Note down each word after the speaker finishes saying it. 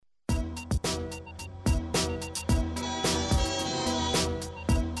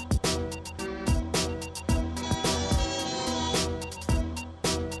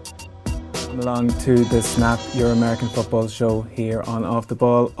Welcome along to the Snap, your American football show here on Off the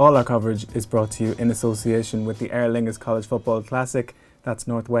Ball. All our coverage is brought to you in association with the Aer Lingus College Football Classic. That's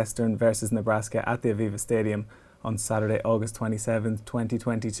Northwestern versus Nebraska at the Aviva Stadium on Saturday, August 27th,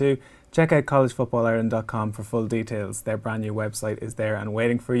 2022. Check out collegefootballireland.com for full details. Their brand new website is there and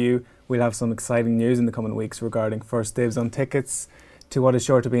waiting for you. We'll have some exciting news in the coming weeks regarding first dibs on tickets to what is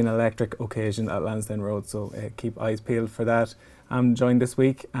sure to be an electric occasion at Lansdowne Road, so keep eyes peeled for that. I'm joined this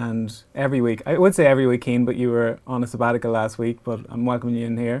week and every week, I would say every week, Keane, but you were on a sabbatical last week, but I'm welcoming you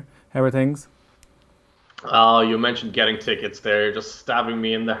in here. How are things? Oh, you mentioned getting tickets there. You're just stabbing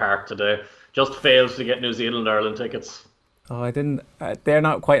me in the heart today. Just failed to get New Zealand Ireland tickets. Oh, I didn't. They're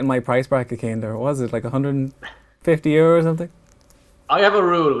not quite in my price bracket, Keane. There was it like €150 or something? I have a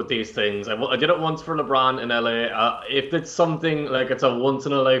rule with these things. I did it once for LeBron in LA. If it's something like it's a once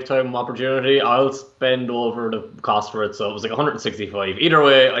in a lifetime opportunity, I'll spend over the cost for it. So it was like 165. Either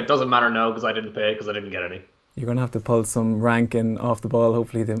way, it doesn't matter now because I didn't pay because I didn't get any. You're going to have to pull some ranking off the ball.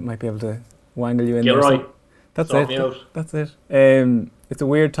 Hopefully they might be able to wangle you in Get there. right. So that's Sort it. me out. That's it. It's a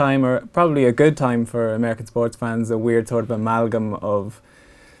weird time, or probably a good time for American sports fans. A weird sort of amalgam of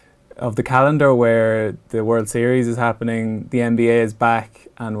the calendar where the World Series is happening, the NBA is back,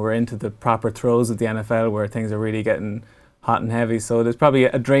 and we're into the proper throes of the NFL where things are really getting hot and heavy. So there's probably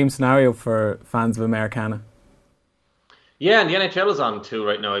a dream scenario for fans of Americana. Yeah, and the NHL is on too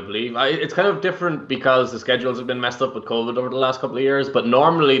right now, I believe. It's kind of different because the schedules have been messed up with COVID over the last couple of years, but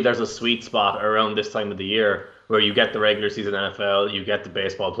normally there's a sweet spot around this time of the year where you get the regular season NFL, you get the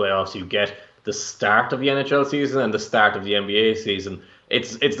baseball playoffs, you get the start of the NHL season and the start of the NBA season.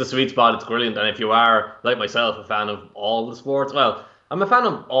 It's the sweet spot. It's brilliant. And if you are, like myself, a fan of all the sports, well, I'm a fan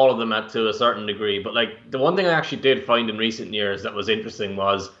of all of them to a certain degree. But like the one thing I actually did find in recent years that was interesting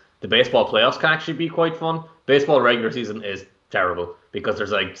was the baseball playoffs can actually be quite fun. Baseball regular season is terrible because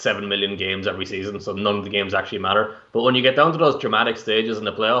there's like 7 million games every season, so none of the games actually matter. But when you get down to those dramatic stages in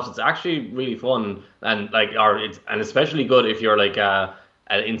the playoffs, it's actually really fun and especially good if you're like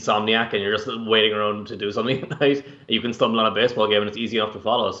an insomniac and you're just waiting around to do something at night. You can stumble on a baseball game and it's easy enough to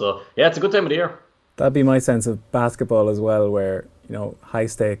follow. So yeah, it's a good time of the year. That'd be my sense of basketball as well, where high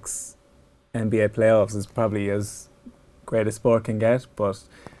stakes NBA playoffs is probably as great a sport can get, but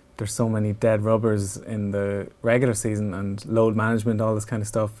there's so many dead rubbers in the regular season and load management, all this kind of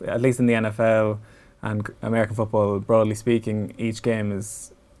stuff. At least in the NFL and American football, broadly speaking, each game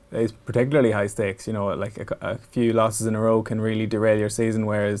is particularly high stakes. Like a few losses in a row can really derail your season,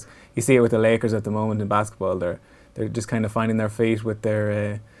 whereas you see it with the Lakers at the moment in basketball. They're just kind of finding their feet with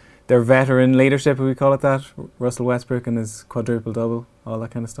their veteran leadership, if we call it that. Russell Westbrook and his quadruple double, all that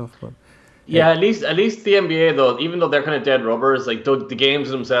kind of stuff. But yeah, at least the NBA though, even though they're kind of dead rubbers, like the games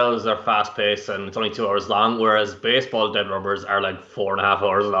themselves are fast paced and it's only 2 hours long, whereas baseball dead rubbers are like 4.5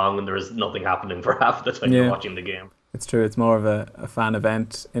 hours long and there is nothing happening for half the time you're watching the game. It's true. It's more of a fan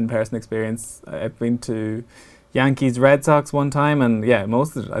event, in-person experience. I've been to Yankees Red Sox one time, and yeah,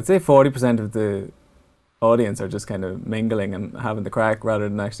 I'd say 40% of the audience are just kind of mingling and having the crack rather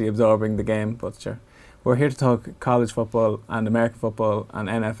than actually absorbing the game. But sure, we're here to talk college football and American football and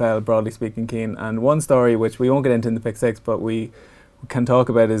NFL, broadly speaking, Keane. And one story which we won't get into in the Pick Six, but we can talk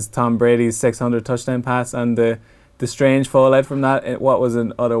about is Tom Brady's 600 touchdown pass and the strange fallout from that in what was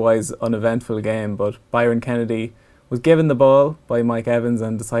an otherwise uneventful game. But Byron Kennedy was given the ball by Mike Evans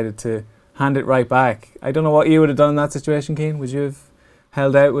and decided to hand it right back. I don't know what you would have done in that situation, Keane. Would you have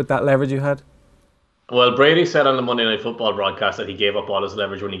held out with that leverage you had? Well, Brady said on the Monday Night Football broadcast that he gave up all his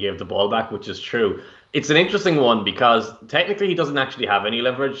leverage when he gave the ball back, which is true. It's an interesting one because technically he doesn't actually have any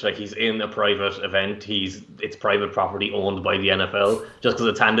leverage. Like, he's in a private event. It's private property owned by the NFL. Just because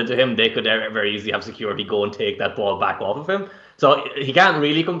it's handed to him, they could very easily have security go and take that ball back off of him. So he can't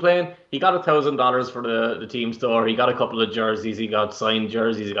really complain. He got $1,000 for the team store. He got a couple of jerseys. He got signed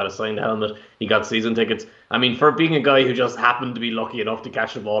jerseys. He got a signed helmet. He got season tickets. I mean, for being a guy who just happened to be lucky enough to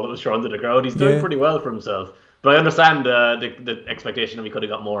catch the ball that was thrown to the crowd, he's doing pretty well for himself. But I understand the expectation that he could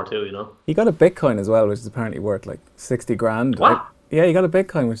have got more too, He got a Bitcoin as well, which is apparently worth like 60 grand. What? Yeah, he got a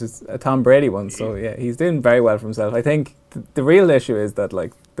Bitcoin, which is a Tom Brady one. So yeah, he's doing very well for himself. I think the real issue is that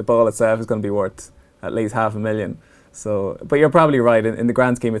like the ball itself is going to be worth at least $500,000. So, but you're probably right in the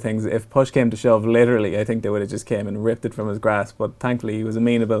grand scheme of things. If push came to shove, literally, I think they would have just came and ripped it from his grasp. But thankfully, he was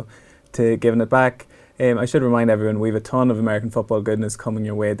amenable to giving it back. I should remind everyone we have a ton of American football goodness coming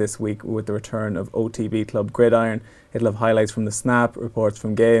your way this week with the return of OTB Club Gridiron. It'll have highlights from the snap, reports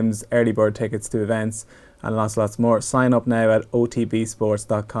from games, early bird tickets to events, and lots more. Sign up now at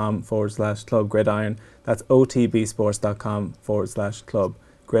otbsports.com/Club Gridiron. That's otbsports.com/Club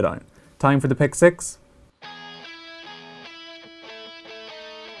Gridiron. Time for the Pick Six.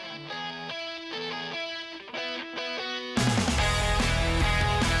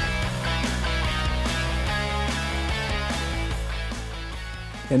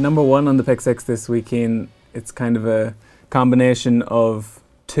 In number one on the pick six this weekend, it's kind of a combination of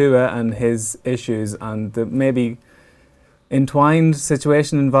Tua and his issues and the maybe entwined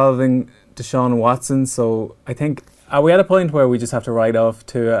situation involving Deshaun Watson. So I think, are we at a point where we just have to write off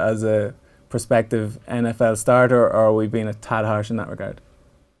Tua as a prospective NFL starter, or are we being a tad harsh in that regard?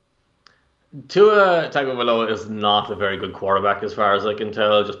 Tua Tagovailoa is not a very good quarterback as far as I can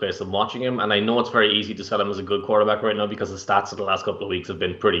tell, just based on watching him. And I know it's very easy to sell him as a good quarterback right now because the stats of the last couple of weeks have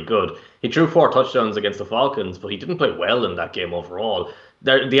been pretty good. He threw 4 touchdowns against the Falcons, but he didn't play well in that game overall.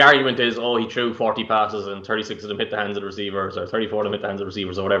 The argument is, oh, he threw 40 passes and 36 of them hit the hands of the receivers, or 34 of them hit the hands of the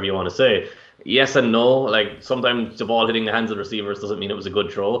receivers, or whatever you want to say. Yes and no. Like, sometimes the ball hitting the hands of the receivers doesn't mean it was a good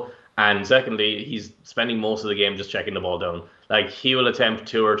throw. And secondly, he's spending most of the game just checking the ball down. Like, he will attempt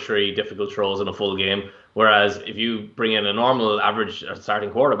 2 or 3 difficult throws in a full game, whereas if you bring in a normal average starting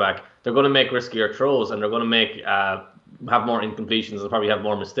quarterback, they're going to make riskier throws and they're going to make have more incompletions, they'll probably have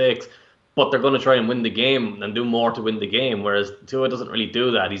more mistakes, but they're going to try and win the game and do more to win the game, whereas Tua doesn't really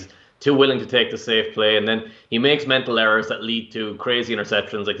do that. He's too willing to take the safe play, and then he makes mental errors that lead to crazy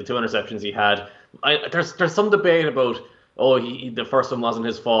interceptions, like the 2 interceptions he had. There's some debate about, oh, the first one wasn't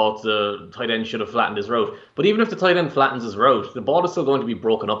his fault, the tight end should have flattened his route. But even if the tight end flattens his route, the ball is still going to be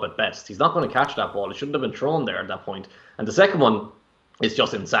broken up at best. He's not going to catch that ball. It shouldn't have been thrown there at that point. And the second one is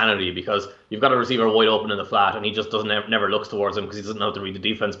just insanity, because you've got a receiver wide open in the flat and he just never looks towards him because he doesn't know how to read the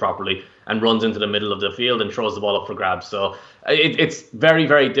defense properly and runs into the middle of the field and throws the ball up for grabs. So it's very,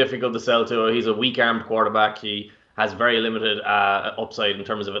 very difficult to sell to. He's a weak-armed quarterback. He has very limited upside in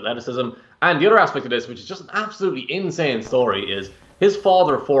terms of athleticism. And the other aspect of this, which is just an absolutely insane story, is his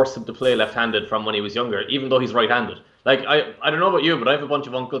father forced him to play left-handed from when he was younger, even though he's right-handed. Like, I don't know about you, but I have a bunch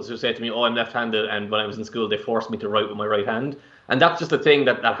of uncles who say to me, oh, I'm left-handed, and when I was in school, they forced me to write with my right hand. And that's just a thing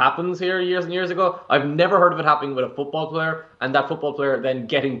that happens here years and years ago. I've never heard of it happening with a football player, and that football player then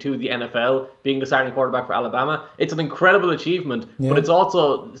getting to the NFL, being the starting quarterback for Alabama. It's an incredible achievement, but it's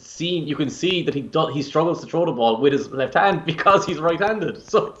also you can see that he struggles to throw the ball with his left hand because he's right-handed.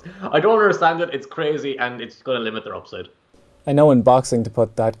 So I don't understand it. It's crazy, and it's going to limit their upside. I know in boxing, to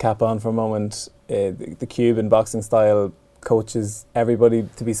put that cap on for a moment, the cube in boxing style coaches everybody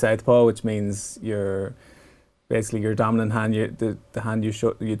to be southpaw, which means basically your dominant hand, the hand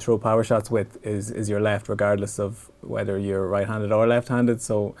you throw power shots with is your left, regardless of whether you're right-handed or left-handed.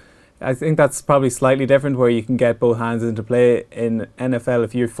 So I think that's probably slightly different, where you can get both hands into play. In NFL,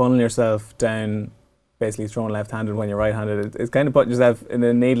 if you funnel yourself down, basically throwing left-handed when you're right-handed, it's kind of putting yourself in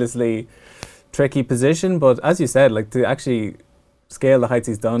a needlessly tricky position. But as you said, like, to actually scale the heights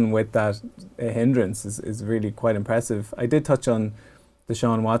he's done with that hindrance is really quite impressive. I did touch on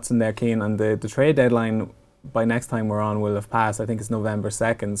Deshaun Watson there, Cian, and the trade deadline by next time we're on will have passed. I think it's November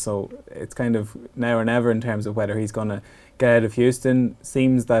 2nd, so it's kind of now or never in terms of whether he's going to get out of Houston.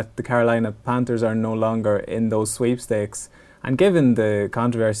 Seems that the Carolina Panthers are no longer in those sweepstakes, and given the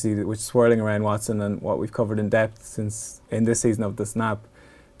controversy which is swirling around Watson and what we've covered in depth since in this season of The Snap,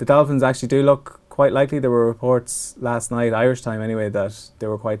 the Dolphins actually do look quite likely. There were reports last night, Irish time anyway, that they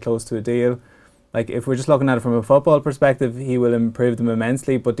were quite close to a deal. Like, if we're just looking at it from a football perspective, he will improve them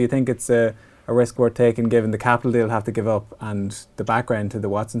immensely, but do you think it's a risk worth taking given the capital they'll have to give up and the background to the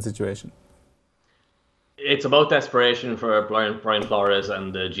Watson situation? It's about desperation for Brian Flores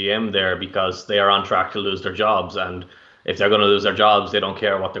and the GM there, because they are on track to lose their jobs, and if they're going to lose their jobs, they don't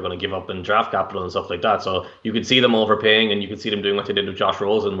care what they're going to give up in draft capital and stuff like that. So you could see them overpaying, and you could see them doing what they did with Josh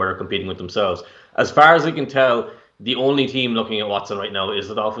Rosen, where they're competing with themselves. As far as we can tell, the only team looking at Watson right now is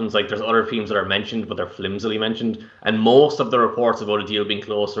the Dolphins. Like, there's other teams that are mentioned, but they're flimsily mentioned. And most of the reports about a deal being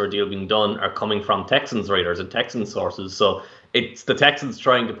close or a deal being done are coming from Texans writers and Texans sources. So it's the Texans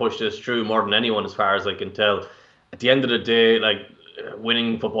trying to push this through more than anyone, as far as I can tell. At the end of the day, like,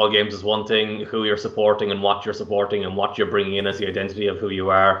 winning football games is one thing. Who you're supporting and what you're supporting and what you're bringing in as the identity of who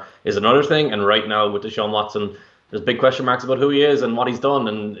you are is another thing. And right now with Deshaun Watson, there's big question marks about who he is and what he's done.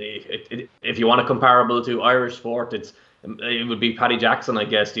 And if you want a comparable to Irish sport, it would be Paddy Jackson, I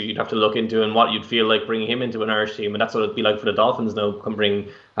guess. You'd have to look into and what you'd feel like bringing him into an Irish team, and that's what it'd be like for the Dolphins now. Come bring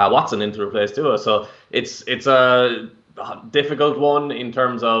Watson in to replace Tua. So it's a difficult one in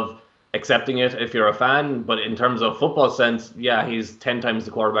terms of accepting it if you're a fan, but in terms of football sense, yeah, he's 10 times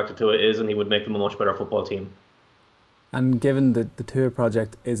the quarterback that Tua is, and he would make them a much better football team. And given that the Tua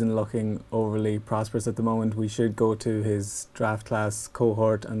project isn't looking overly prosperous at the moment, we should go to his draft class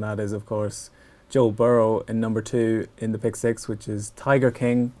cohort, and that is, of course, Joe Burrow in number 2 in the pick 6, which is Tiger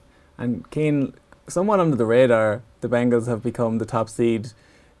King. And Cian, somewhat under the radar, the Bengals have become the top seed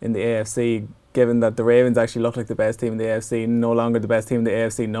in the AFC, given that the Ravens actually look like the best team in the AFC, no longer the best team in the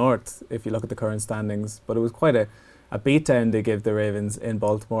AFC North, if you look at the current standings. But it was quite a a beatdown they give the Ravens in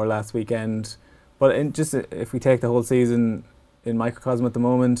Baltimore last weekend. But if we take the whole season in microcosm at the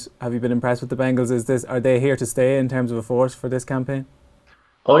moment, have you been impressed with the Bengals? Are they here to stay in terms of a force for this campaign?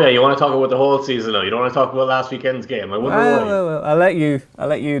 Oh yeah, you want to talk about the whole season now? You don't want to talk about last weekend's game? I wonder why. Well, I'll let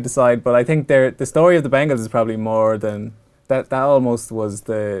you decide. But I think the story of the Bengals is probably more than that. That almost was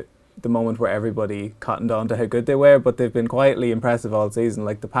the moment where everybody cottoned on to how good they were. But they've been quietly impressive all season.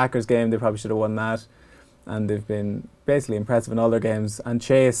 Like the Packers game, they probably should have won that, and they've been basically impressive in all their games. And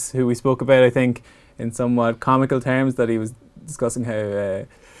Chase, who we spoke about, I think in somewhat comical terms, that he was discussing how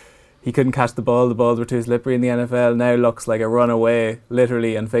he couldn't catch the balls were too slippery in the NFL, now looks like a runaway,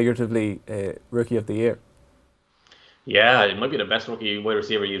 literally and figuratively, Rookie of the Year. Yeah, it might be the best rookie wide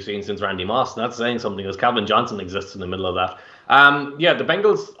receiver you've seen since Randy Moss. That's saying something, as Calvin Johnson exists in the middle of that. Yeah, the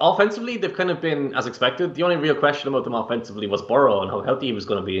Bengals, offensively, they've kind of been as expected. The only real question about them offensively was Burrow and how healthy he was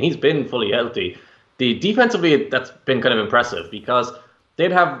going to be, and he's been fully healthy. The defensively, that's been kind of impressive because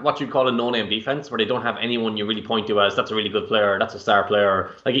they'd have what you'd call a no-name defense where they don't have anyone you really point to as that's a really good player, that's a star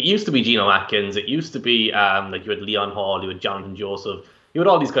player. Like it used to be Geno Atkins, it used to be like you had Leon Hall, you had Jonathan Joseph, you had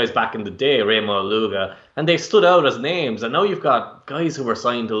all these guys back in the day, Raymond Luga, and they stood out as names. And now you've got guys who were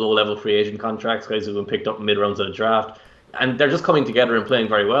signed to low-level free agent contracts, guys who've been picked up in mid-rounds of the draft, and they're just coming together and playing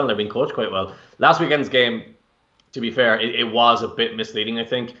very well, and they're being coached quite well. Last weekend's game, to be fair, it was a bit misleading, I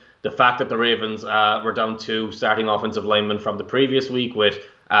think. The fact that the Ravens were down 2 starting offensive linemen from the previous week with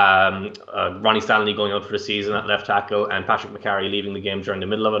Ronnie Stanley going out for the season at left tackle and Patrick McCarry leaving the game during the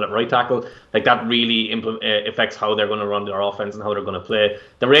middle of it at right tackle, like that really affects how they're going to run their offense and how they're going to play.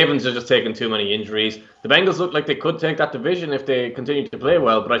 The Ravens are just taking too many injuries. The Bengals look like they could take that division if they continue to play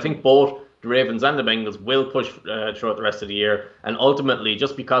well, but I think both the Ravens and the Bengals will push throughout the rest of the year. And ultimately,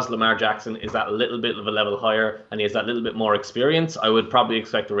 just because Lamar Jackson is that little bit of a level higher and he has that little bit more experience, I would probably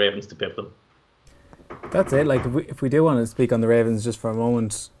expect the Ravens to pip them. That's it. Like if we do want to speak on the Ravens just for a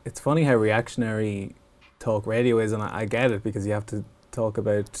moment, it's funny how reactionary talk radio is, and I get it because you have to talk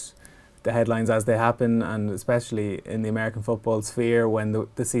about the headlines as they happen, and especially in the American football sphere when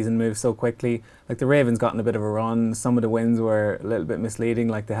the season moves so quickly. Like the Ravens gotten a bit of a run. Some of the wins were a little bit misleading,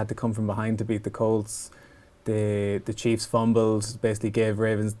 like they had to come from behind to beat the Colts. The Chiefs fumbled, basically gave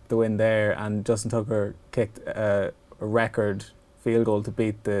Ravens the win there, and Justin Tucker kicked a record field goal to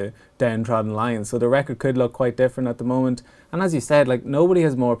beat the downtrodden Lions. So the record could look quite different at the moment. And as you said, like nobody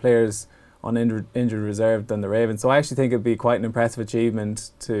has more players on injured reserve than the Ravens. So I actually think it'd be quite an impressive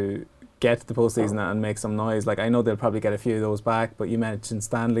achievement to get to the postseason and make some noise. Like I know they'll probably get a few of those back, but you mentioned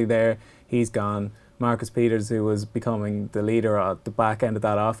Stanley there, he's gone. Marcus Peters, who was becoming the leader at the back end of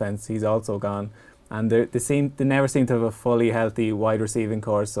that offense, he's also gone. And they never seem to have a fully healthy wide receiving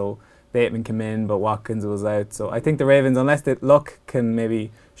core. So Bateman came in, but Watkins was out. So I think the Ravens, unless the luck can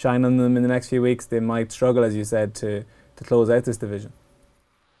maybe shine on them in the next few weeks, they might struggle, as you said, to close out this division.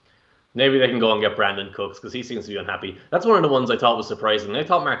 Maybe they can go and get Brandon Cooks because he seems to be unhappy. That's one of the ones I thought was surprising. I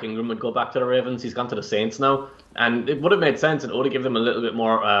thought Mark Ingram would go back to the Ravens. He's gone to the Saints now. And it would have made sense. It would have given them a little bit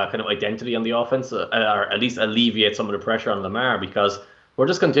more kind of identity on the offense, or at least alleviate some of the pressure on Lamar, because we're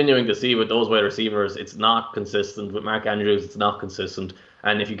just continuing to see with those wide receivers, it's not consistent. With Mark Andrews, it's not consistent.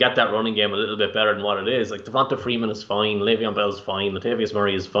 And if you get that running game a little bit better than what it is, like Devonta Freeman is fine, Le'Veon Bell is fine, Latavius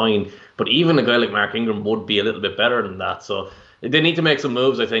Murray is fine, but even a guy like Mark Ingram would be a little bit better than that. So they need to make some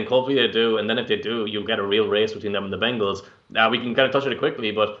moves, I think. Hopefully they do, and then if they do, you'll get a real race between them and the Bengals. We can kind of touch on it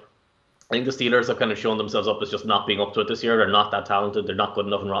quickly, but I think the Steelers have kind of shown themselves up as just not being up to it this year. They're not that talented. They're not good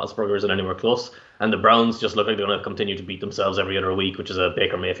enough, and Roethlisberger isn't anywhere close. And the Browns just look like they're going to continue to beat themselves every other week, which is a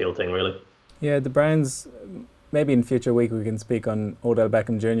Baker Mayfield thing, really. Yeah, the Browns, maybe in future week we can speak on Odell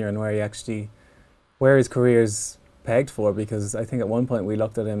Beckham Jr. and where his career's pegged for, because I think at one point we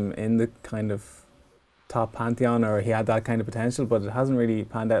looked at him in the kind of top pantheon, or he had that kind of potential, but it hasn't really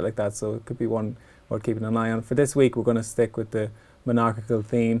panned out like that, so it could be one worth keeping an eye on. For this week, we're going to stick with the monarchical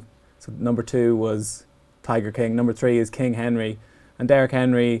theme. So number 2 was Tiger King. Number 3 is King Henry. And Derrick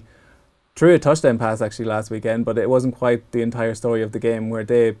Henry threw a touchdown pass actually last weekend, but it wasn't quite the entire story of the game, where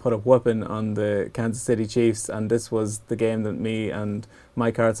they put a whooping on the Kansas City Chiefs, and this was the game that me and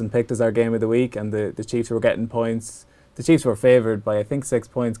Mike Hartson picked as our game of the week, and the Chiefs were getting points. The Chiefs were favoured by I think 6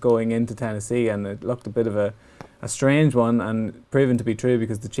 points going into Tennessee, and it looked a bit of a strange one, and proven to be true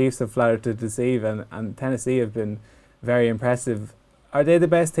because the Chiefs have flattered to deceive, and Tennessee have been very impressive. Are they the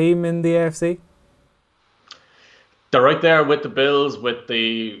best team in the AFC? They're right there with the Bills, with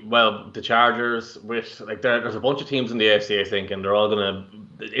the Chargers, with there's a bunch of teams in the AFC, I think, and they're all gonna.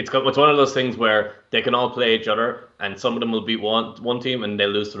 It's one of those things where they can all play each other, and some of them will beat one team and they'll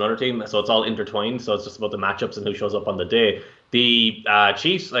lose to another team. So it's all intertwined. So it's just about the matchups and who shows up on the day. The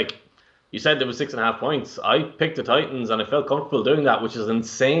Chiefs, You said there was 6.5 points. I picked the Titans and I felt comfortable doing that, which is an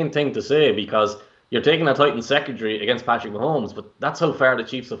insane thing to say because you're taking a Titans secondary against Patrick Mahomes, but that's how far the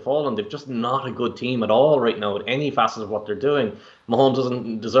Chiefs have fallen. They're just not a good team at all right now at any facet of what they're doing. Mahomes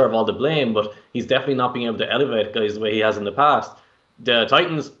doesn't deserve all the blame, but he's definitely not being able to elevate guys the way he has in the past. The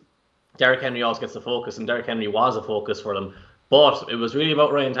Titans, Derrick Henry always gets the focus, and Derrick Henry was a focus for them. But it was really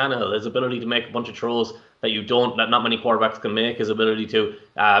about Ryan Tannehill, his ability to make a bunch of throws that not many quarterbacks can make, his ability to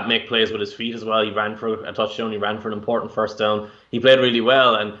make plays with his feet as well. He ran for a touchdown, he ran for an important first down. He played really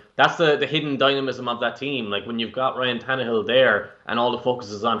well, and that's the hidden dynamism of that team. Like when you've got Ryan Tannehill there and all the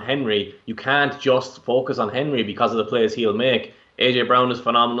focus is on Henry, you can't just focus on Henry because of the plays he'll make. AJ Brown is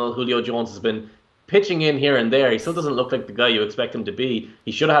phenomenal. Julio Jones has been pitching in here and there. He still doesn't look like the guy you expect him to be.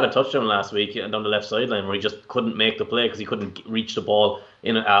 He should have had a touchdown last week down the left sideline where he just couldn't make the play because he couldn't reach the ball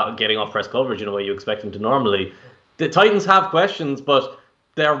in getting off press coverage in a way you expect him to normally. The Titans have questions, but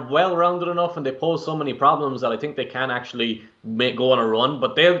they're well-rounded enough and they pose so many problems that I think they can actually go on a run.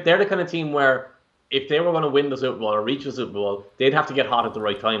 But they're the kind of team where if they were going to win the Super Bowl or reach the Super Bowl, they'd have to get hot at the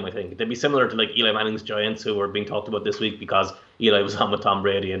right time, I think. They'd be similar to like Eli Manning's Giants, who were being talked about this week because Eli was on with Tom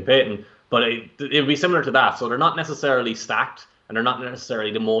Brady and Peyton. But it'd be similar to that. So they're not necessarily stacked, and they're not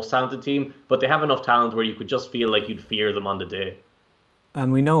necessarily the most talented team, but they have enough talent where you could just feel like you'd fear them on the day.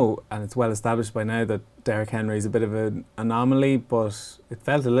 And we know, and it's well established by now, that Derrick Henry is a bit of an anomaly, but it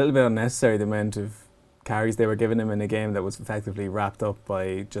felt a little bit unnecessary, the amount of carries they were giving him in a game that was effectively wrapped up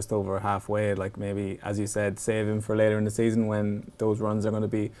by just over halfway. Like maybe, as you said, save him for later in the season when those runs are going to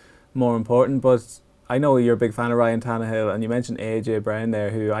be more important. But I know you're a big fan of Ryan Tannehill, and you mentioned AJ Brown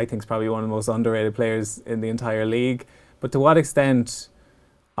there, who I think is probably one of the most underrated players in the entire league. But to what extent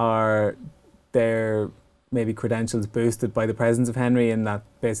are their maybe credentials boosted by the presence of Henry, in that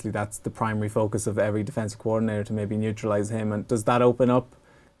basically that's the primary focus of every defensive coordinator to maybe neutralise him? And does that open up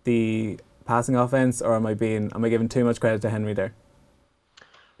the passing offense, or am I giving too much credit to Henry there?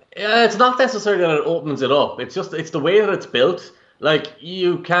 Yeah, it's not necessarily that it opens it up. It's the way that it's built. Like,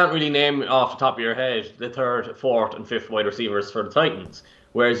 you can't really name off the top of your head the third, fourth, and fifth wide receivers for the Titans,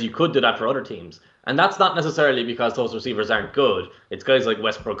 whereas you could do that for other teams. And that's not necessarily because those receivers aren't good. It's guys like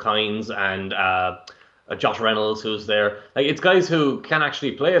Westbrook Hines and Josh Reynolds who's there. Like, it's guys who can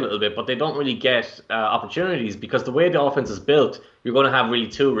actually play a little bit, but they don't really get opportunities because the way the offense is built, you're going to have really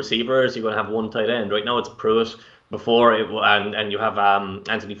two receivers, you're going to have one tight end. Right now it's Pruitt and you have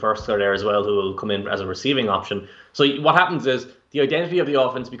Anthony Firkser there as well, who will come in as a receiving option. So what happens is the identity of the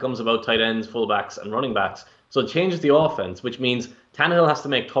offense becomes about tight ends, fullbacks, and running backs. So it changes the offense, which means Tannehill has to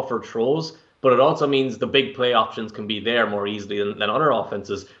make tougher throws, but it also means the big play options can be there more easily than other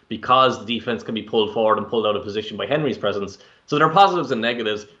offenses because the defense can be pulled forward and pulled out of position by Henry's presence. So there are positives and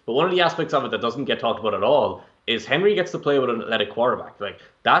negatives, but one of the aspects of it that doesn't get talked about at all is Henry gets to play with an athletic quarterback. Like,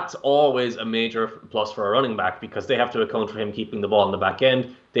 that's always a major plus for a running back because they have to account for him keeping the ball in the back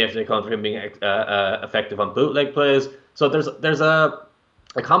end. They have to account for him being effective on bootleg plays. So there's a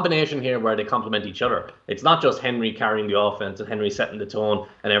combination here where they complement each other. It's not just Henry carrying the offense and Henry setting the tone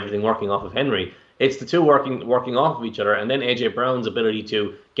and everything working off of Henry. It's the two working off of each other. And then AJ Brown's ability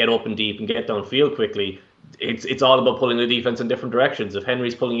to get open deep and get downfield quickly. It's all about pulling the defense in different directions. If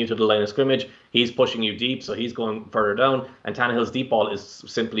Henry's pulling you to the line of scrimmage, he's pushing you deep, so he's going further down. And Tannehill's deep ball is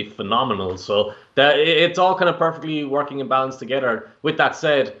simply phenomenal. So it's all kind of perfectly working and balanced together. With that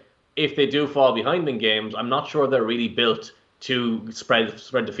said, if they do fall behind in games, I'm not sure they're really built to spread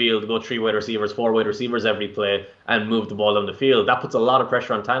the field, go 3 wide receivers, 4 wide receivers every play, and move the ball down the field. That puts a lot of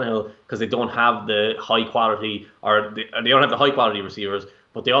pressure on Tannehill because they don't have the high quality, or they don't have the high quality receivers,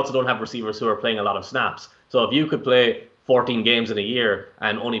 but they also don't have receivers who are playing a lot of snaps. So if you could play 14 games in a year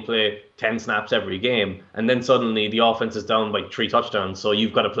and only play 10 snaps every game, and then suddenly the offense is down by 3 touchdowns, so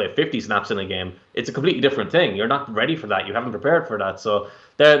you've got to play 50 snaps in a game, it's a completely different thing. You're not ready for that. You haven't prepared for that. So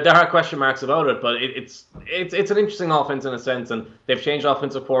there are question marks about it, but it's an interesting offense in a sense, and they've changed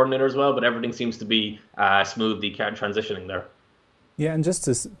offensive coordinator as well, but everything seems to be smoothly transitioning there. Yeah, and just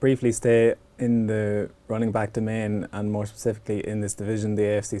to briefly stay in the running back domain, and more specifically in this division, the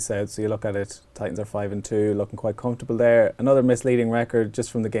AFC South. So you look at it, Titans are 5-2, looking quite comfortable there. Another misleading record,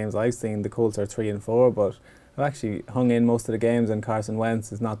 just from the games I've seen, the Colts are 3-4, but I've actually hung in most of the games, and Carson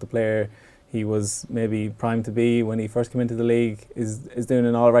Wentz is not the player he was maybe primed to be when he first came into the league. Is doing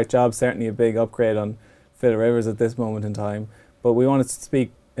an all right job, certainly a big upgrade on Phil Rivers at this moment in time. But we wanted to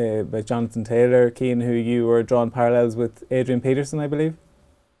speak about Jonathan Taylor, Keane, who you were drawing parallels with Adrian Peterson, I believe.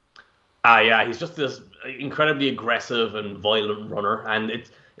 Yeah, he's just this incredibly aggressive and violent runner, and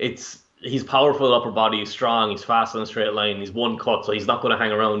he's powerful upper body, he's strong, he's fast in a straight line, he's one cut, so he's not going to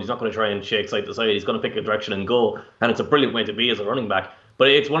hang around, he's not going to try and shake side to side, he's going to pick a direction and go, and it's a brilliant way to be as a running back. But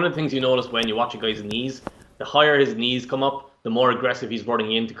it's one of the things you notice when you watch a guy's knees. The higher his knees come up, the more aggressive he's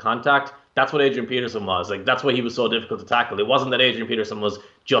running into contact. That's what Adrian Peterson was. Like, that's why he was so difficult to tackle. It wasn't that Adrian Peterson was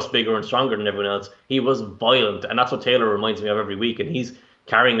just bigger and stronger than everyone else. He was violent, and that's what Taylor reminds me of every week. And he's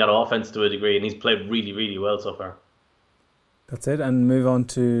carrying that offense to a degree, and he's played really, really well so far. That's it, and move on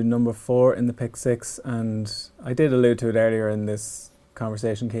to number 4 in the pick 6. And I did allude to it earlier in this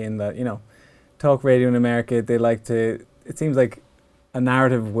conversation, Cian, that, talk radio in America, they like to, it seems like a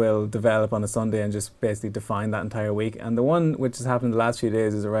narrative will develop on a Sunday and just basically define that entire week. And the one which has happened the last few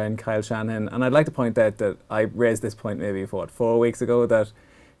days is around Kyle Shanahan. And I'd like to point out that I raised this point maybe, 4 weeks ago, that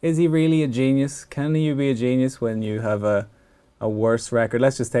is he really a genius? Can you be a genius when you have a worse record?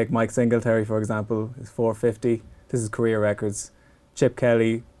 Let's just take Mike Singletary, for example, his 450. This is career records. Chip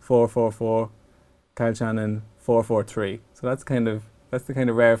Kelly, 444. Kyle Shanahan, 443. So that's the kind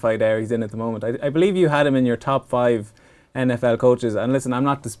of rarefied air he's in at the moment. I believe you had him in your top 5 NFL coaches. And listen, I'm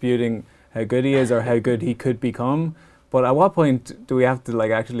not disputing how good he is or how good he could become. But at what point do we have to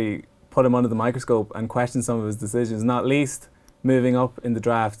actually put him under the microscope and question some of his decisions? Not least moving up in the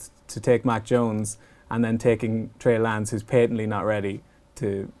draft to take Mac Jones and then taking Trey Lance, who's patently not ready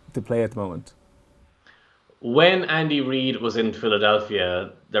to play at the moment. When Andy Reid was in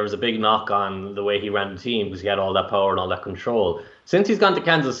Philadelphia, there was a big knock on the way he ran the team because he had all that power and all that control. Since he's gone to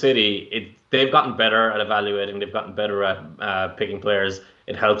Kansas City, they've gotten better at evaluating. They've gotten better at picking players.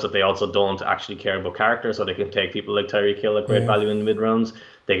 It helps that they also don't actually care about character, so they can take people like Tyreek Hill at great value in the mid-rounds.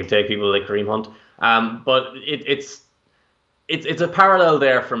 They can take people like Kareem Hunt. But it's a parallel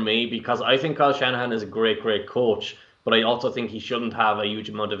there for me because I think Kyle Shanahan is a great, great coach. But I also think he shouldn't have a huge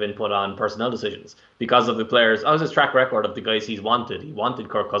amount of input on personnel decisions because of the players. As his track record of the guys he's wanted. He wanted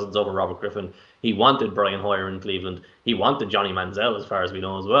Kirk Cousins over Robert Griffin. He wanted Brian Hoyer in Cleveland. He wanted Johnny Manziel, as far as we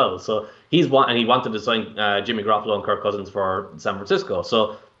know, as well. So he wanted to sign Jimmy Garoppolo and Kirk Cousins for San Francisco.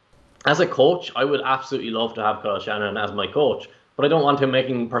 So as a coach, I would absolutely love to have Kyle Shanahan as my coach. But I don't want him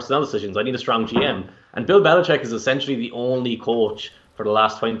making personnel decisions. I need a strong GM. And Bill Belichick is essentially the only coach for the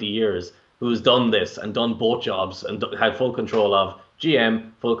last 20 years who's done this and done both jobs and had full control of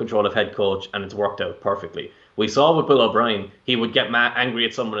GM, full control of head coach, and it's worked out perfectly. We saw with Bill O'Brien, he would get angry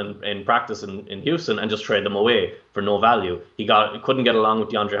at someone in practice in Houston and just trade them away for no value. He couldn't get along with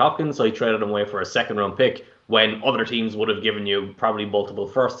DeAndre Hopkins, so he traded him away for a second-round pick when other teams would have given you probably multiple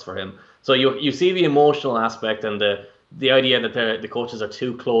firsts for him. So you see the emotional aspect and the idea that the coaches are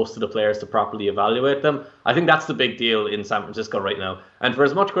too close to the players to properly evaluate them. I think that's the big deal in San Francisco right now. And for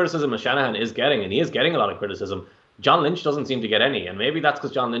as much criticism as Shanahan is getting, and he is getting a lot of criticism, John Lynch doesn't seem to get any. And maybe that's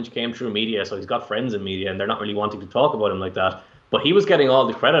because John Lynch came through media, so he's got friends in media, and they're not really wanting to talk about him like that. But he was getting all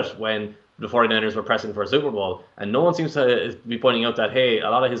the credit when the 49ers were pressing for a Super Bowl. And no one seems to be pointing out that, hey, a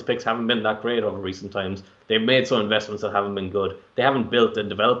lot of his picks haven't been that great over recent times. They've made some investments that haven't been good. They haven't built and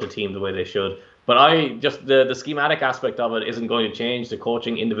developed a team the way they should. But the schematic aspect of it isn't going to change. The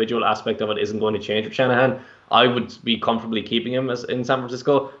coaching individual aspect of it isn't going to change with Shanahan. I would be comfortably keeping him in San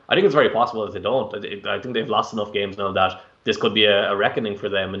Francisco. I think it's very possible that they don't. I think they've lost enough games now that this could be a reckoning for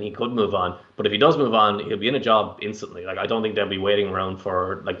them and he could move on. But if he does move on, he'll be in a job instantly. I don't think they'll be waiting around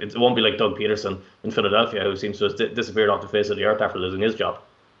for, it won't be like Doug Peterson in Philadelphia, who seems to have disappeared off the face of the earth after losing his job.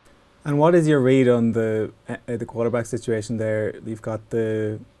 And what is your read on the quarterback situation there? You've got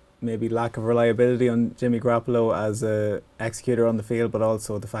the maybe lack of reliability on Jimmy Garoppolo as a executor on the field, but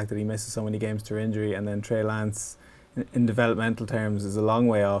also the fact that he misses so many games through injury, and then Trey Lance in developmental terms is a long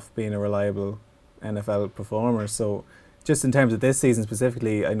way off being a reliable NFL performer. So just in terms of this season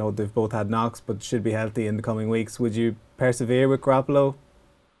specifically, I know they've both had knocks but should be healthy in the coming weeks. Would you persevere with Garoppolo?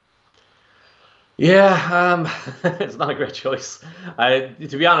 Yeah, it's not a great choice. To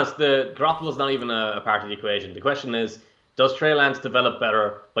be honest, the Garoppolo's not even a part of the equation. The question is, does Trey Lance develop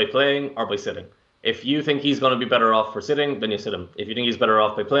better by playing or by sitting? If you think he's going to be better off for sitting, then you sit him. If you think he's better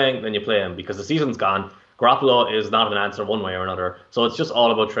off by playing, then you play him, because the season's gone. Garoppolo is not an answer one way or another. So it's just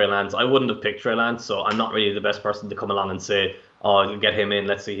all about Trey Lance. I wouldn't have picked Trey Lance, so I'm not really the best person to come along and say, oh, get him in,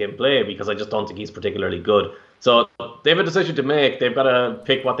 let's see him play, because I just don't think he's particularly good. So they have a decision to make. They've got to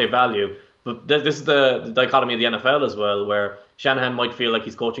pick what they value. But this is the dichotomy of the NFL as well, where Shanahan might feel like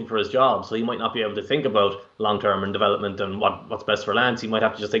he's coaching for his job, so he might not be able to think about long-term and development and what's best for Lance. He might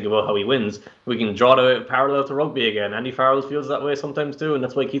have to just think about how he wins. We can draw the parallel to rugby again. Andy Farrell feels that way sometimes too, and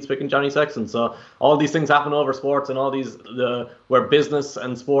that's why he keeps picking Johnny Sexton. So all these things happen over sports, and all these where business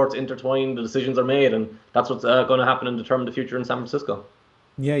and sports intertwine, the decisions are made, and that's what's going to happen and determine the future in San Francisco.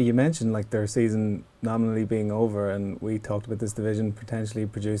 Yeah, you mentioned their season nominally being over, and we talked about this division potentially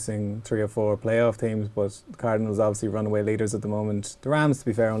producing 3 or 4 playoff teams, but the Cardinals obviously runaway leaders at the moment. The Rams, to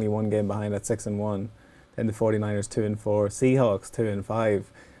be fair, only one game behind at 6-1. then the 49ers 2-4, Seahawks 2-5,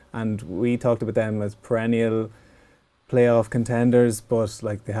 and we talked about them as perennial playoff contenders, but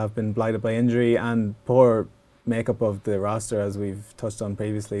like they have been blighted by injury and poor makeup of the roster, as we've touched on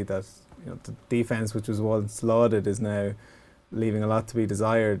previously. That the defense, which was once lauded, is now leaving a lot to be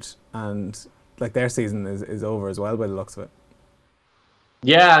desired, and like their season is over as well by the looks of it.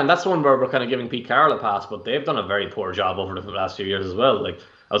 Yeah, and that's one where we're kind of giving Pete Carroll a pass, but they've done a very poor job over the last few years as well. Like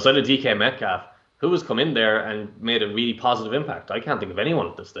outside of DK Metcalf, who has come in there and made a really positive impact? I can't think of anyone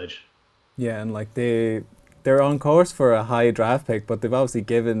at this stage. Yeah, and like they're on course for a high draft pick, but they've obviously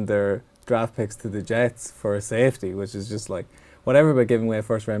given their draft picks to the Jets for a safety, which is just like whatever about giving away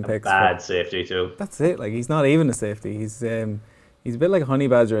first round picks. Bad safety too. That's it. Like he's not even a safety. He's a bit like a honey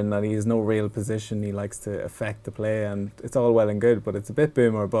badger in that he has no real position. He likes to affect the play, and it's all well and good, but it's a bit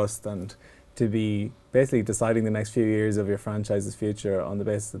boom or bust. And to be basically deciding the next few years of your franchise's future on the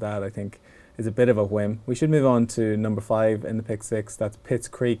basis of that, I think is a bit of a whim. We should move on to number 5 in the pick 6. That's Pitts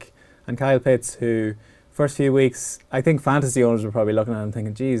Creek and Kyle Pitts, who first few weeks, I think fantasy owners were probably looking at him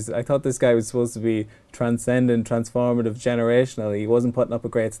thinking, geez, I thought this guy was supposed to be transcendent, transformative, generational. He wasn't putting up a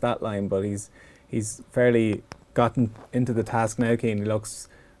great stat line, but he's fairly gotten into the task now, Keane. He looks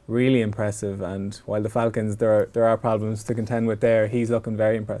really impressive, and while the Falcons, there are problems to contend with there, he's looking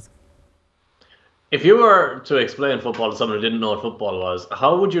very impressive. If you were to explain football to someone who didn't know what football was,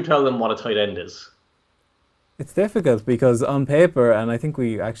 how would you tell them what a tight end is? It's difficult because on paper, and I think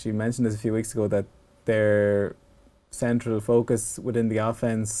we actually mentioned this a few weeks ago, that their central focus within the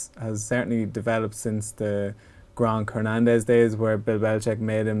offense has certainly developed since the Gronk Hernandez days, where Bill Belichick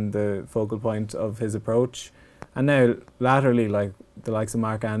made him the focal point of his approach. And now laterally, like the likes of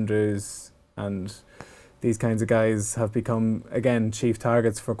Mark Andrews and these kinds of guys have become, again, chief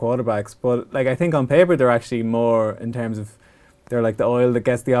targets for quarterbacks. But like I think on paper they're actually more in terms of, they're like the oil that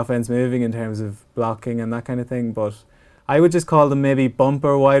gets the offense moving in terms of blocking and that kind of thing. But I would just call them maybe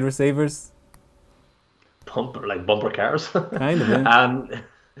bumper wide receivers. Bumper cars. Kind of, yeah.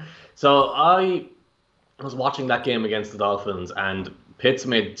 So I was watching that game against the Dolphins, and Pitts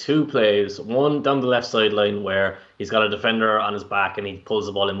made 2 plays, one down the left sideline where he's got a defender on his back and he pulls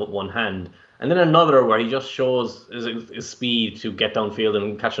the ball in with one hand, and then another where he just shows his speed to get downfield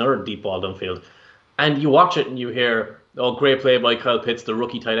and catch another deep ball downfield. And you watch it and you hear, oh, great play by Kyle Pitts, the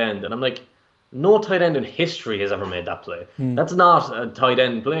rookie tight end. And I'm like, no tight end in history has ever made that play. That's not a tight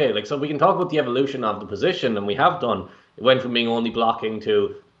end play. Like, so we can talk about the evolution of the position, and we have done. It went from being only blocking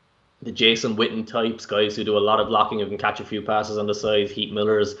to the Jason Witten types, guys who do a lot of blocking, who can catch a few passes on the side, Heath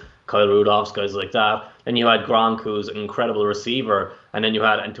Millers, Kyle Rudolphs, guys like that. Then you had Gronk, who's an incredible receiver, and then you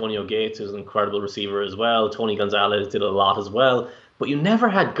had Antonio Gates, who's an incredible receiver as well. Tony Gonzalez did a lot as well. But you never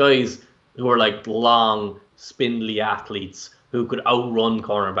had guys who were like long, spindly athletes who could outrun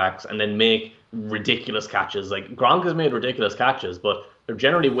cornerbacks and then make ridiculous catches. Like Gronk has made ridiculous catches, but they're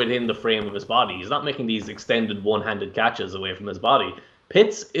generally within the frame of his body. He's not making these extended one-handed catches away from his body.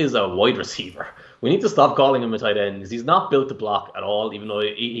 Pitts is a wide receiver. We need to stop calling him a tight end because he's not built to block at all, even though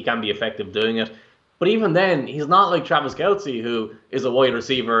he can be effective doing it. But even then, he's not like Travis Kelce, who is a wide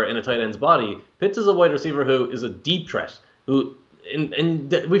receiver in a tight end's body. Pitts is a wide receiver who is a deep threat.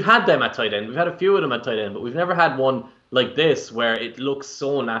 We've had them at tight end. We've had a few of them at tight end, but we've never had one like this where it looks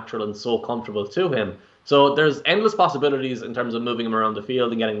so natural and so comfortable to him. So there's endless possibilities in terms of moving him around the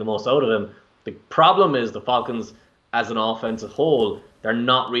field and getting the most out of him. The problem is the Falcons, as an offense as a whole, they're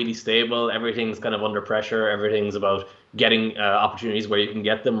not really stable. Everything's kind of under pressure. Everything's about getting opportunities where you can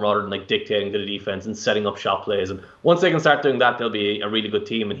get them rather than like dictating to the defense and setting up shot plays. And once they can start doing that, they'll be a really good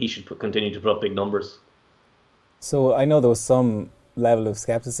team, and he should continue to put up big numbers. So I know there was some level of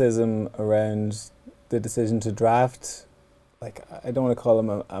skepticism around the decision to draft. Like, I don't want to call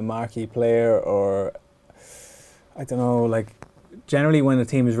him a marquee player, or I don't know, like generally when a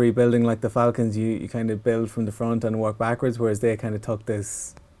team is rebuilding like the Falcons, you kind of build from the front and work backwards, whereas they kind of took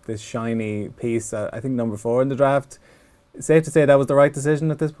this shiny piece at, I think, number 4 in the draft. Safe to say that was the right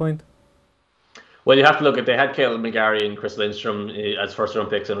decision at this point? Well, you have to look at, they had Caleb McGarry and Chris Lindstrom as first round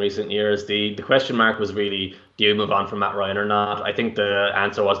picks in recent years. The question mark was really, do you move on from Matt Ryan or not? I think the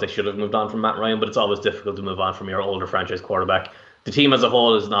answer was they should have moved on from Matt Ryan, but it's always difficult to move on from your older franchise quarterback. The team as a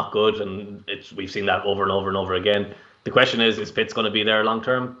whole is not good, and we've seen that over and over and over again. The question is Pitts going to be there long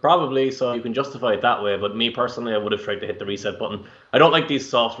term? Probably, so you can justify it that way. But me personally, I would have tried to hit the reset button. I don't like these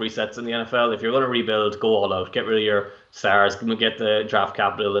soft resets in the NFL. If you're going to rebuild, go all out. Get rid of your stars, get the draft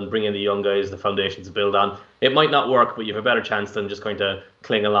capital, and bring in the young guys, the foundation to build on. It might not work, but you have a better chance than just going to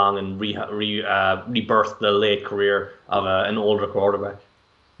cling along and rebirth the late career of an older quarterback.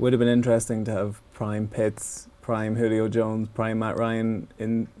 Would have been interesting to have prime Pitts prime Julio Jones, prime Matt Ryan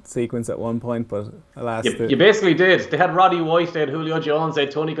in sequence at one point, but alas. You basically did. They had Roddy White, they had Julio Jones, they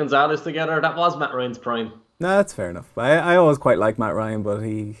had Tony Gonzalez together. That was Matt Ryan's prime. No, that's fair enough. I always quite like Matt Ryan, but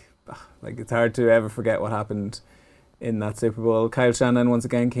it's hard to ever forget what happened in that Super Bowl. Kyle Shanahan once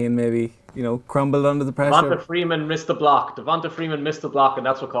again, Keane, maybe, crumbled under the pressure. Devonta Freeman missed the block, and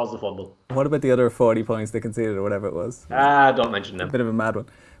that's what caused the fumble. What about the other 40 points they conceded, or whatever it was? Don't mention them. A bit of a mad one.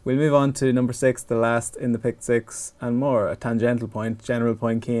 We'll move on to number 6, the last in the pick 6, and more a tangential point, general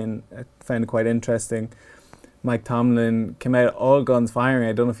point. Keane, I found it quite interesting. Mike Tomlin came out all guns firing.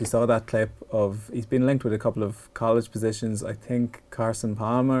 I don't know if you saw that clip of, he's been linked with a couple of college positions. I think Carson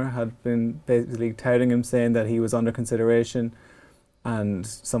Palmer had been basically touting him, saying that he was under consideration, and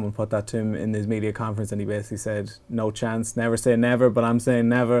someone put that to him in his media conference, and he basically said, no chance, never say never, but I'm saying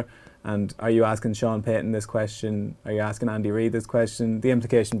never. And are you asking Sean Payton this question? Are you asking Andy Reid this question? The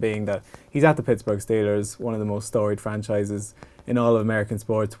implication being that he's at the Pittsburgh Steelers, one of the most storied franchises in all of American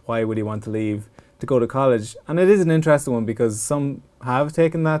sports. Why would he want to leave to go to college? And it is an interesting one because some have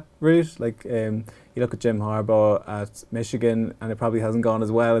taken that route. Like you look at Jim Harbaugh at Michigan, and it probably hasn't gone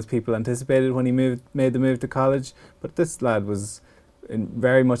as well as people anticipated when he made the move to college. But this lad was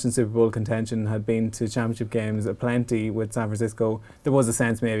very much in Super Bowl contention, had been to championship games aplenty with San Francisco. There was a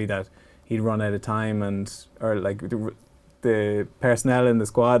sense maybe that he'd run out of time, or the personnel in the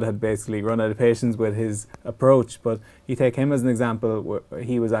squad had basically run out of patience with his approach. But you take him as an example, where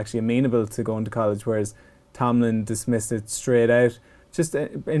he was actually amenable to going to college, whereas Tomlin dismissed it straight out. Just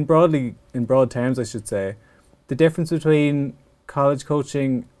in broad terms, I should say, the difference between college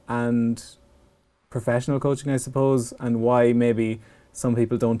coaching and professional coaching, I suppose, and why maybe some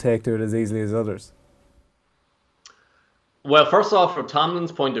people don't take to it as easily as others. Well, first off, from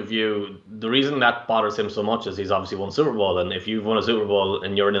Tomlin's point of view, the reason that bothers him so much is he's obviously won a Super Bowl, and if you've won a Super Bowl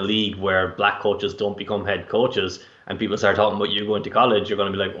and you're in a league where black coaches don't become head coaches, and people start talking about you going to college, you're going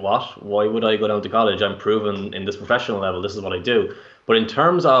to be like, what? Why would I go down to college? I'm proven in this professional level, this is what I do. But in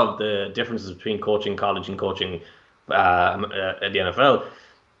terms of the differences between coaching college and coaching at the NFL,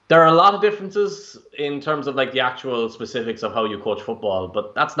 there are a lot of differences in terms of like the actual specifics of how you coach football,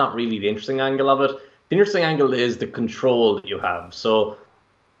 but that's not really the interesting angle of it. The interesting angle is the control that you have. So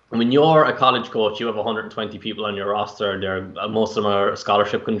when you're a college coach, you have 120 people on your roster. Most of them are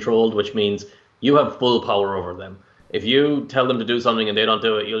scholarship controlled, which means you have full power over them. If you tell them to do something and they don't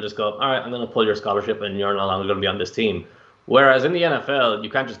do it, you'll just go, all right, I'm going to pull your scholarship and you're no longer going to be on this team. Whereas in the NFL, you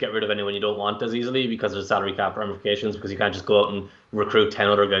can't just get rid of anyone you don't want as easily because there's salary cap ramifications, because you can't just go out and recruit 10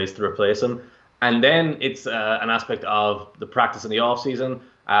 other guys to replace them. And then it's an aspect of the practice in the off season,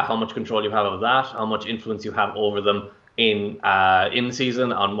 how much control you have of that, how much influence you have over them in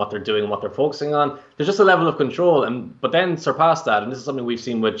season on what they're doing and what they're focusing on. There's just a level of control, but then surpass that, and this is something we've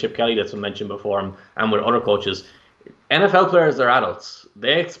seen with Chip Kelly that's been mentioned before, and with other coaches. NFL players are adults.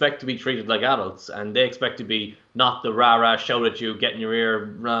 They expect to be treated like adults, and they expect to be not the rah-rah shout at you, get in your ear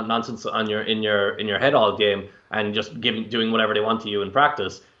nonsense in your head all game, and just doing whatever they want to you in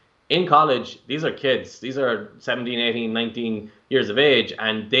practice. In college, these are kids. These are 17, 18, 19 years of age,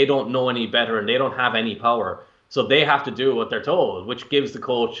 and they don't know any better, and they don't have any power. So they have to do what they're told, which gives the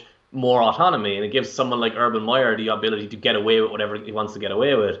coach more autonomy, and it gives someone like Urban Meyer the ability to get away with whatever he wants to get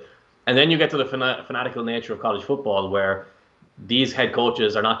away with. And then you get to the fanatical nature of college football, where these head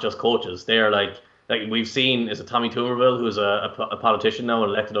coaches are not just coaches. They are like we've seen, is it Tommy Tuberville, who's a politician now, an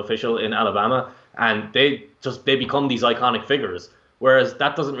elected official in Alabama, and they become these iconic figures. Whereas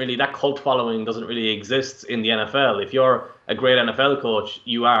that cult following doesn't really exist in the NFL. If you're a great NFL coach,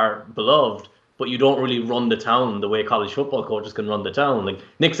 you are beloved, but you don't really run the town the way college football coaches can run the town. Like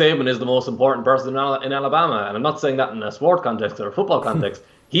Nick Saban is the most important person in Alabama, and I'm not saying that in a sport context or a football context.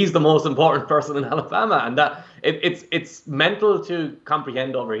 He's the most important person in Alabama, and that it's mental to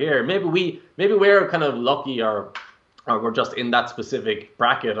comprehend over here. Maybe we're kind of lucky, or we're just in that specific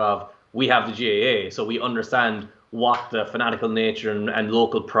bracket of we have the GAA, so we understand what the fanatical nature and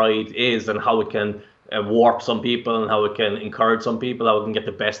local pride is, and how it can warp some people, and how it can encourage some people, how it can get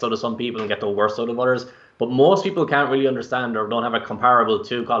the best out of some people and get the worst out of others. But most people can't really understand or don't have a comparable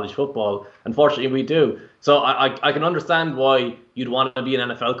to college football. Unfortunately, we do. So I can understand why you'd want to be an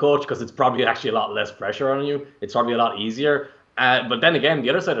NFL coach, because it's probably actually a lot less pressure on you. It's probably a lot easier. But then again, the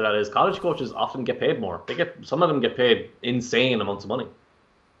other side of that is college coaches often get paid more. Some of them get paid insane amounts of money.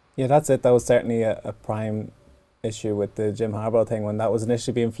 Yeah, that's it. That was certainly a prime issue with the Jim Harbaugh thing when that was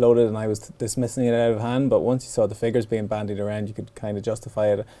initially being floated, and I was dismissing it out of hand. But once you saw the figures being bandied around, you could kind of justify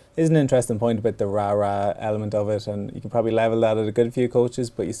it. It's an interesting point about the rah-rah element of it, and you can probably level that at a good few coaches,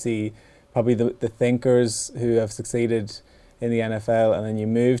 but you see probably the thinkers who have succeeded in the NFL, and then you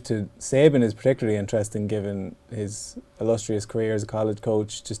move to Saban is particularly interesting given his illustrious career as a college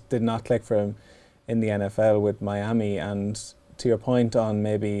coach. Just did not click for him in the NFL with Miami. And to your point on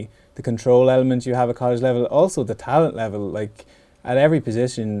maybe the control element you have at college level, also the talent level, like at every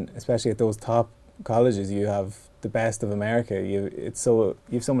position, especially at those top colleges, you have the best of America. You have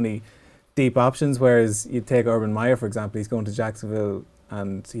so many deep options, whereas you take Urban Meyer, for example, he's going to Jacksonville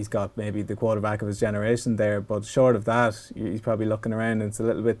and he's got maybe the quarterback of his generation there, but short of that, he's probably looking around and it's a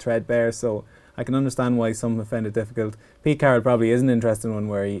little bit threadbare. So I can understand why some have found it difficult. Pete Carroll probably is an interesting one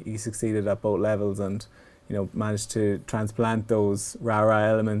where he succeeded at both levels and managed to transplant those rah-rah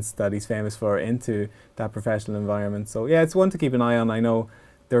elements that he's famous for into that professional environment. So yeah, it's one to keep an eye on. I know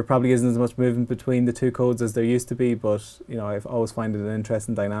there probably isn't as much movement between the two codes as there used to be, but I've always find it an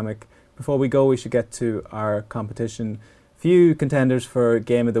interesting dynamic. Before we go, we should get to our competition. Few contenders for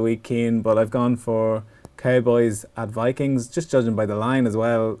Game of the Week, Cian, but I've gone for Cowboys at Vikings, just judging by the line as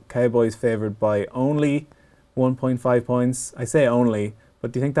well. Cowboys favoured by only 1.5 points. I say only,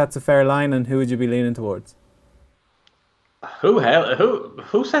 but do you think that's a fair line, and who would you be leaning towards? Who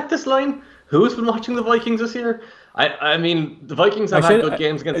set this line? Who's been watching the Vikings this year? I mean, the Vikings have had good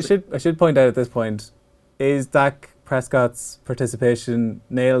games against... I should point out at this point, is Dak Prescott's participation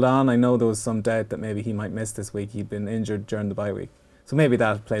nailed on? I know there was some doubt that maybe he might miss this week. He'd been injured during the bye week. So maybe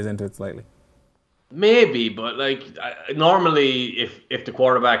that plays into it slightly. Maybe, but normally if the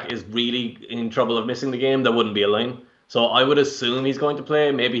quarterback is really in trouble of missing the game, there wouldn't be a line. So I would assume he's going to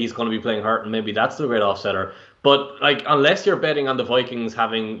play. Maybe he's going to be playing hurt, and maybe that's the great offsetter. But unless you're betting on the Vikings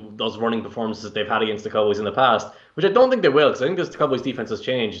having those running performances they've had against the Cowboys in the past, which I don't think they will, because I think the Cowboys defense has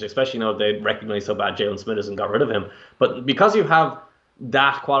changed, especially now they recognize how bad Jalen Smith is and got rid of him. But because you have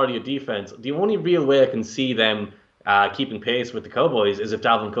that quality of defense, the only real way I can see them keeping pace with the Cowboys is if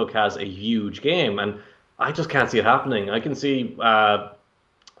Dalvin Cook has a huge game, and I just can't see it happening. I can see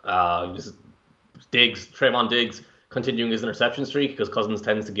Trayvon Diggs continuing his interception streak, because Cousins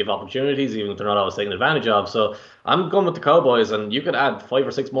tends to give opportunities even if they're not always taken advantage of. So I'm going with the Cowboys, and you could add 5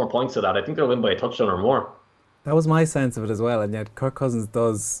 or 6 more points to that. I think they'll win by a touchdown or more. That was my sense of it as well, and yet Kirk Cousins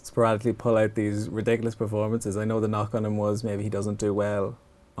does sporadically pull out these ridiculous performances. I know the knock on him was maybe he doesn't do well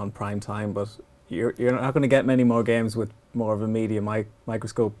on prime time, but you're not going to get many more games with more of a media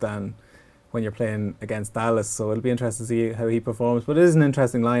microscope than when you're playing against Dallas. So it'll be interesting to see how he performs. But it is an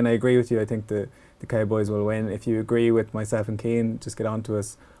interesting line. I agree with you. I think the Cowboys will win. If you agree with myself and Cian, just get on to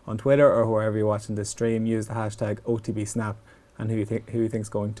us on Twitter or wherever you're watching this stream. Use the hashtag OTBSnap and who you think's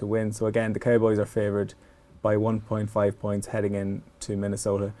going to win. So again, the Cowboys are favoured by 1.5 points heading into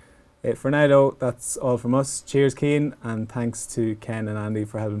Minnesota. For now though, that's all from us. Cheers, Cian, and thanks to Ken and Andy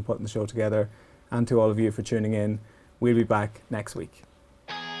for helping putting the show together, and to all of you for tuning in. We'll be back next week.